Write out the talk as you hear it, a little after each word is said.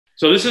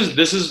So this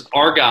is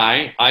our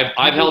guy.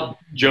 I've held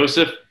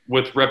Joseph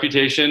with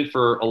reputation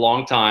for a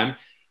long time.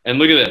 And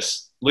look at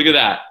this. Look at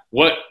that.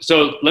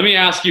 So let me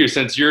ask you,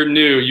 since you're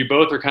new, you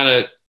both are kind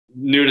of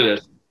new to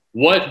this.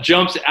 What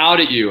jumps out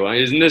at you?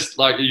 Isn't this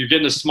like you're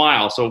getting a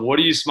smile? So what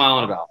are you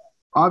smiling about?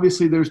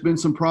 Obviously, there's been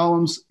some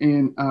problems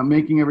in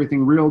making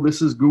everything real.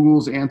 This is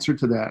Google's answer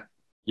to that.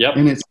 Yep.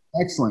 And it's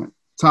excellent.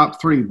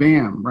 Top 3,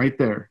 bam, right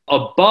there.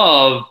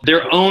 Above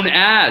their own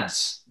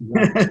ads.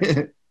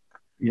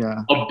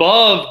 Yeah.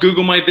 Above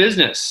Google My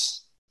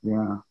Business.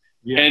 Yeah.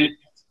 And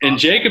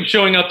Jacob's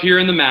showing up here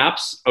in the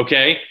maps.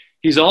 Okay.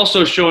 He's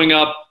also showing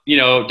up,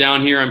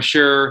 down here, I'm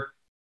sure.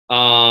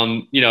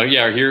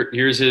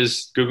 Here's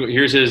his Google,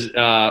 here's his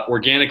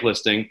organic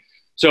listing.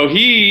 So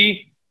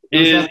he's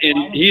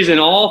in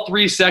all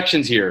 3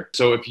 sections here.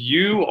 So if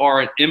you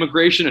are an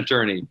immigration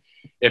attorney,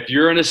 if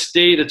you're an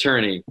estate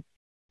attorney,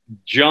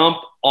 jump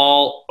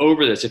all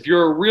over this. If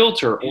you're a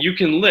realtor, you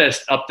can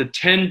list up to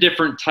 10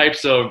 different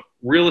types of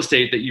real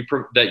estate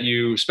that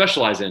you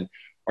specialize in.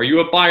 Are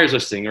you a buyer's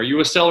listing? Are you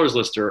a seller's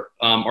lister?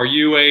 Are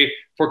you a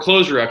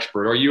foreclosure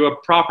expert? Are you a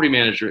property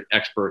manager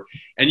expert?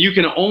 And you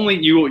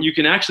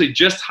can actually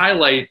just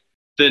highlight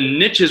the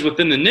niches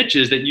within the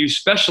niches that you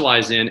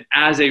specialize in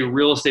as a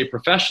real estate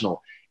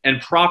professional. And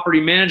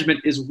property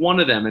management is one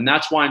of them. And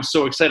that's why I'm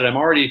so excited. I'm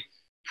already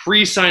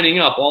pre-signing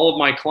up all of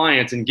my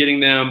clients and getting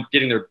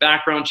their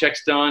background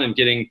checks done and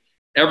getting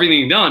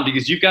everything done,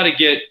 because you've got to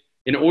get,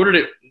 in order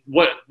to,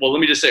 let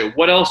me just say,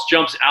 what else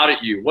jumps out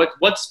at you?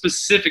 What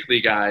specifically,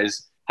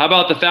 guys? How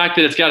about the fact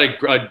that it's got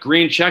a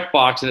green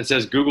checkbox and it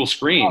says Google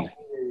Screen?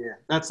 Oh, yeah.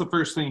 That's the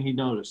first thing he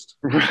noticed.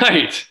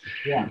 Right.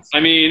 Yeah. I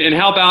mean, and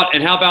how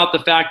about the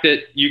fact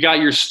that you got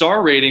your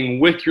star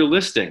rating with your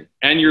listing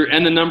and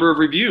the number of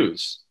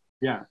reviews?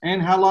 Yeah.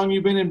 And how long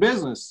you've been in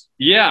business?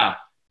 Yeah.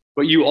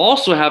 But you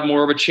also have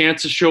more of a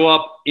chance to show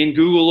up in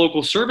Google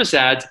local service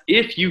ads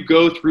if you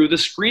go through the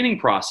screening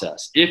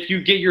process, if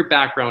you get your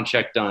background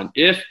check done,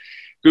 if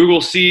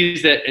Google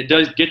sees that it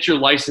does get your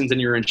license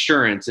and your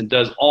insurance and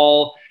does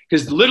all,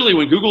 because literally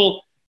when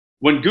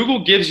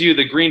Google gives you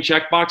the green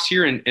checkbox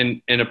here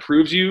and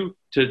approves you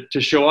to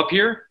show up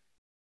here,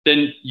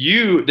 then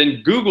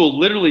Google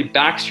literally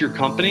backs your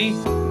company